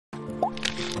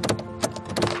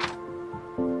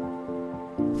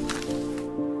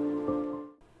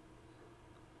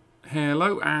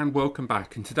Hello and welcome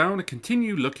back, and today I want to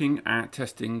continue looking at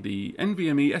testing the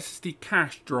NVMe SSD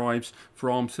cache drives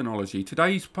from Synology.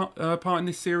 Today's part in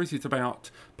this series is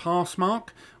about PASSMARK,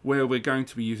 where we're going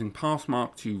to be using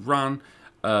PASSMARK to run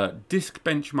disk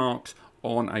benchmarks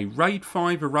on a RAID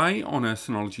 5 array on a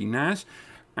Synology NAS.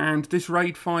 And this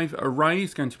RAID 5 array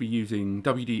is going to be using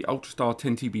WD Ultrastar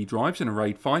 10TB drives in a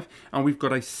RAID 5, and we've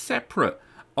got a separate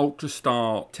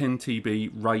Ultrastar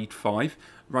 10TB RAID 5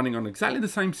 running on exactly the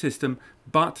same system,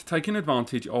 but taking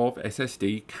advantage of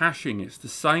SSD caching. It's the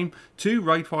same two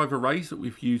RAID 5 arrays that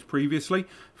we've used previously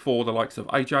for the likes of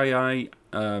AJA,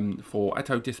 for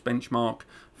Atto Disk Benchmark,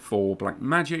 for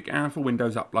Blackmagic, and for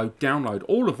Windows Upload Download,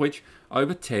 all of which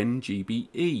over 10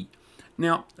 GBE.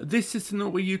 Now, this system that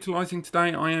we're utilising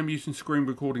today, I am using screen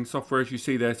recording software, as you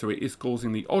see there, so it is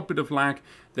causing the odd bit of lag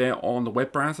there on the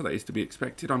web browser. That is to be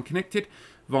expected. I'm connected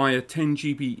via 10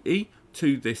 GBE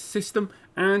to this system,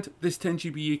 and this 10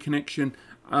 GBE connection,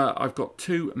 I've got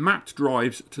two mapped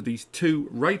drives to these two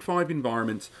RAID 5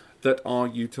 environments that are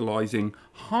utilising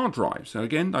hard drives. So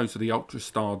again, those are the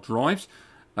Ultrastar drives.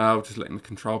 Just letting the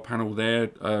control panel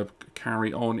there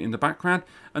carry on in the background,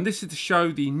 and this is to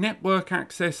show the network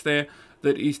access there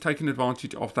that is taking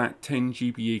advantage of that 10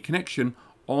 GBE connection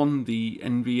on the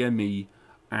NVMe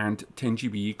and 10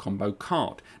 GBE combo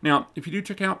card. Now, if you do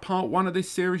check out part 1 of this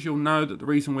series, you'll know that the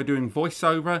reason we're doing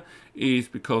voiceover is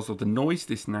because of the noise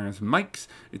this NAS makes.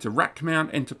 It's a rack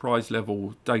mount enterprise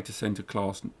level data center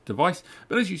class device,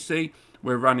 but as you see,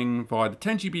 we're running via the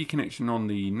 10 GBE connection on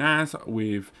the NAS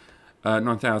with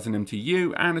 9000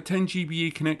 MTU and a 10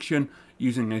 GBE connection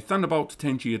using a Thunderbolt to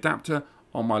 10G adapter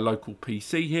on my local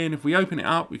PC here. And if we open it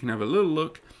up, we can have a little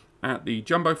look at the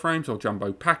jumbo frames or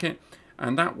jumbo packet,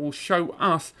 and that will show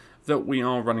us that we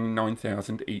are running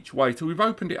 9000 each way. So we've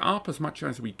opened it up as much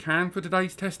as we can for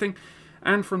today's testing,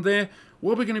 and from there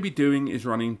what we're going to be doing is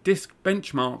running disk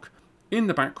benchmark in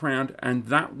the background, and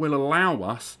that will allow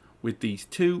us, with these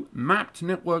two mapped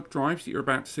network drives that you're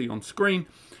about to see on screen,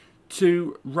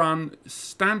 to run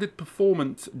standard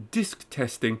performance disk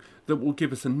testing that will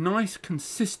give us a nice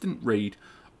consistent read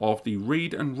of the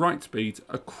read and write speeds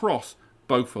across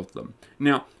both of them.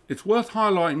 Now, it's worth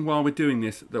highlighting while we're doing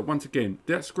this that once again,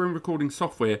 that screen recording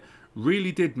software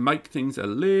really did make things a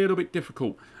little bit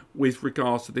difficult with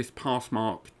regards to this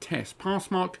PASSMARK test.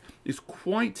 PASSMARK is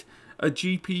quite a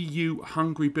GPU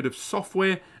hungry bit of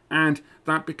software, and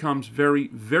that becomes very,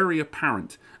 very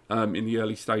apparent in the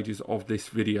early stages of this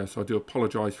video. So I do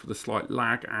apologise for the slight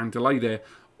lag and delay there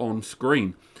on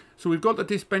screen. So we've got the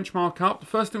disk benchmark up. The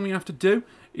first thing we have to do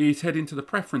is head into the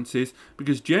preferences,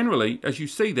 because generally, as you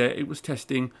see there, it was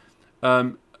testing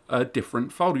a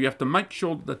different folder. You have to make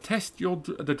sure that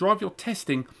the drive you're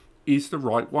testing is the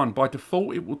right one. By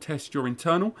default, it will test your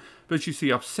internal, but as you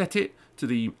see, I've set it to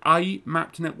the A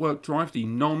mapped network drive, the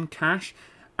non-cache,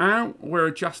 and we're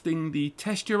adjusting the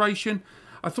test duration.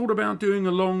 I thought about doing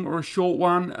a long or a short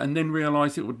one, and then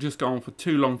realised it would just go on for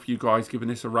too long for you guys given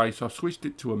this array, so I've switched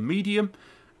it to a medium,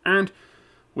 and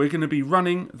we're going to be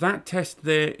running that test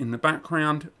there in the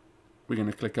background. We're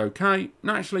going to click OK.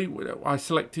 Now, actually, I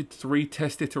selected 3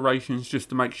 test iterations just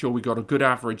to make sure we got a good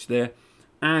average there,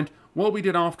 and what we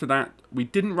did after that, we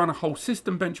didn't run a whole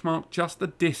system benchmark, just a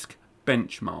disk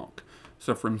benchmark.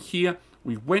 So from here,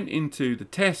 we went into the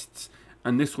tests,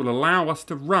 and this will allow us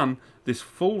to run this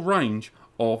full range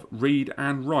of read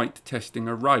and write testing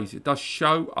arrays. It does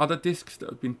show other disks that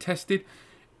have been tested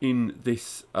in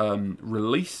this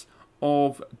release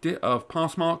of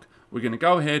PASSMARK. We're going to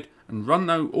go ahead and run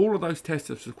all of those tests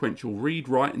of sequential read,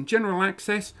 write, and general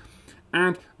access,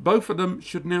 and both of them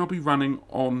should now be running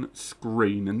on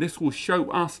screen, and this will show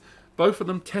us both of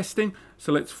them testing.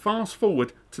 So let's fast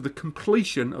forward to the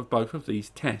completion of both of these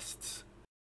tests.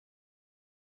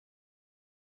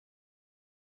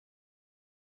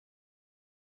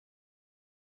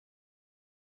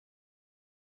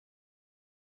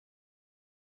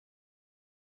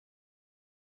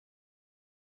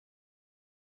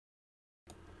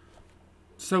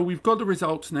 So we've got the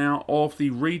results now of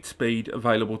the read speed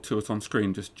available to us on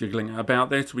screen, just jiggling it about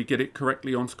there so we get it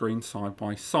correctly on screen side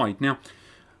by side. Now,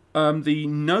 the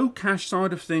no cache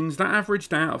side of things, that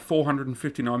averaged out at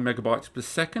 459 megabytes per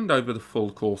second over the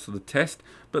full course of the test,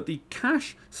 but the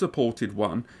cache supported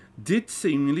one did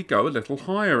seemingly go a little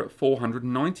higher at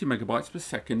 490 megabytes per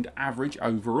second average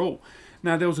overall.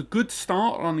 Now, there was a good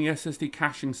start on the SSD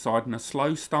caching side and a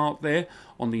slow start there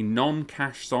on the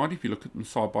non-cache side, if you look at them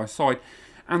side by side.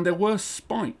 And there were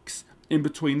spikes in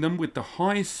between them, with the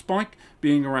highest spike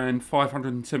being around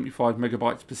 575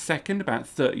 megabytes per second, about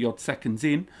 30 odd seconds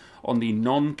in on the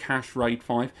non-cache RAID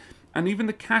 5. and even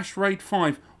the cache RAID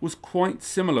 5 was quite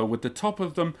similar, with the top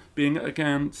of them being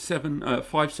again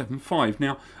 575.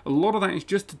 Now, a lot of that is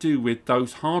just to do with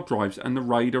those hard drives and the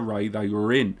RAID array they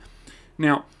were in.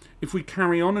 Now, if we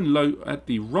carry on and load at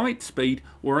the write speed,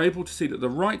 we're able to see that the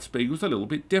write speed was a little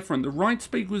bit different. The write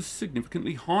speed was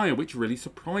significantly higher, which really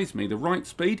surprised me. The write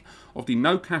speed of the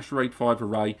no cache RAID 5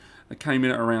 array came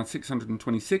in at around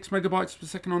 626 megabytes per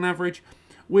second on average,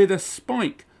 with a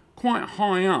spike quite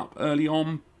high up early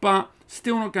on, but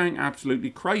still not going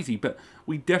absolutely crazy. But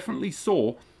we definitely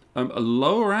saw a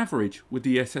lower average with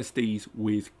the SSDs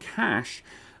with cache,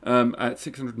 at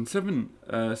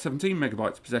 617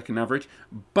 megabytes per second average,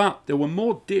 but there were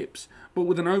more dips, but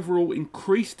with an overall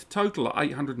increased total at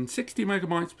 860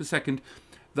 megabytes per second.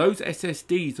 Those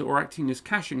SSDs that were acting as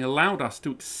caching allowed us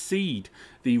to exceed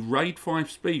the RAID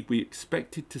 5 speed we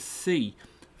expected to see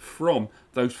from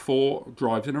those 4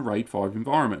 drives in a RAID 5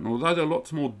 environment. And although there are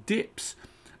lots more dips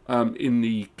in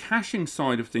the caching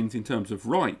side of things in terms of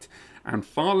write, and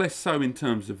far less so in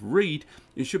terms of read,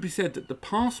 it should be said that the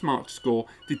PASSMARK score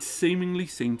did seemingly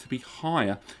seem to be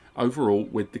higher overall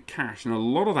with the cache, and a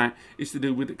lot of that is to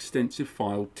do with extensive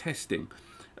file testing.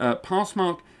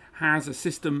 PASSMARK has a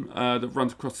system that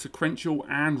runs across sequential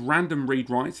and random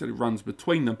read-writes that it runs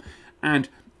between them, and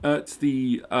it's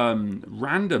the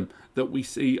random that we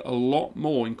see a lot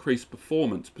more increased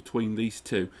performance between these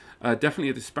two. Definitely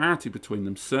a disparity between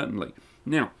them, certainly.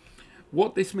 Now,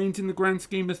 what this means in the grand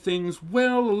scheme of things,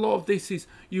 well, a lot of this is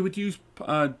you would use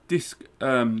PASSMARK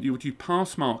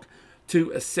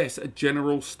to assess a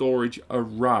general storage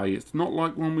array. It's not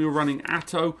like when we were running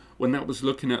Atto, when that was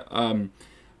looking at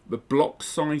the block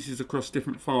sizes across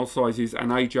different file sizes, and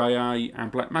AJA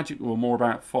and Blackmagic were more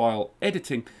about file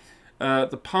editing.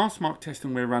 The PASSMARK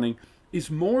testing we're running is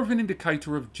more of an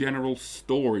indicator of general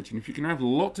storage, and if you can have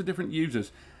lots of different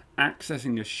users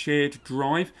accessing a shared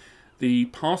drive, the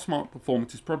PASSMARK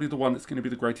performance is probably the one that's going to be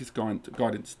the greatest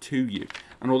guidance to you.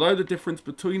 And although the difference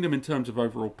between them in terms of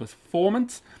overall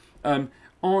performance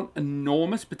aren't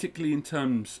enormous, particularly in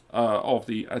terms of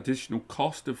the additional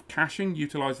cost of caching,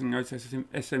 utilizing those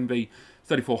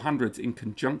SNV3400s in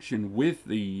conjunction with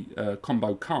the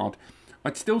combo card,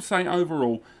 I'd still say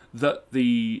overall that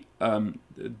the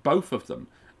both of them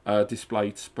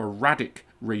displayed sporadic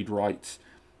read-writes,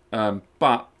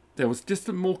 but there was just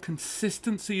a more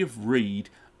consistency of read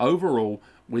overall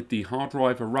with the hard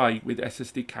drive array with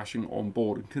SSD caching on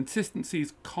board. And consistency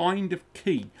is kind of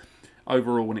key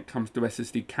overall when it comes to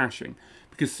SSD caching,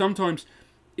 because sometimes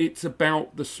it's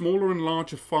about the smaller and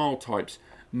larger file types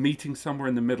meeting somewhere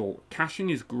in the middle. Caching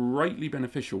is greatly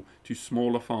beneficial to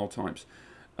smaller file types,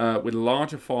 with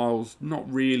larger files not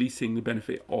really seeing the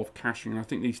benefit of caching. And I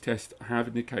think these tests have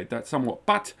indicated that somewhat.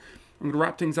 But I'm going to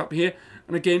wrap things up here,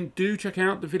 and again, do check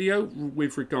out the video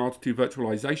with regards to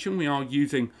virtualization. We are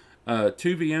using 2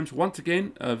 VMs, once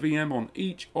again, a VM on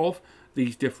each of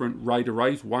these different RAID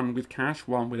arrays, one with cache,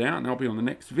 one without, and I'll be on the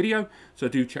next video, so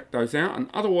do check those out.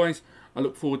 And otherwise, I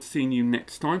look forward to seeing you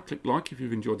next time. Click like if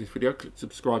you've enjoyed this video, click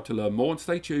subscribe to learn more, and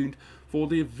stay tuned for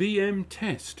the VM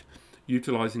test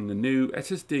utilizing the new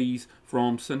SSDs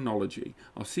from Synology.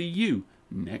 I'll see you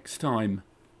next time.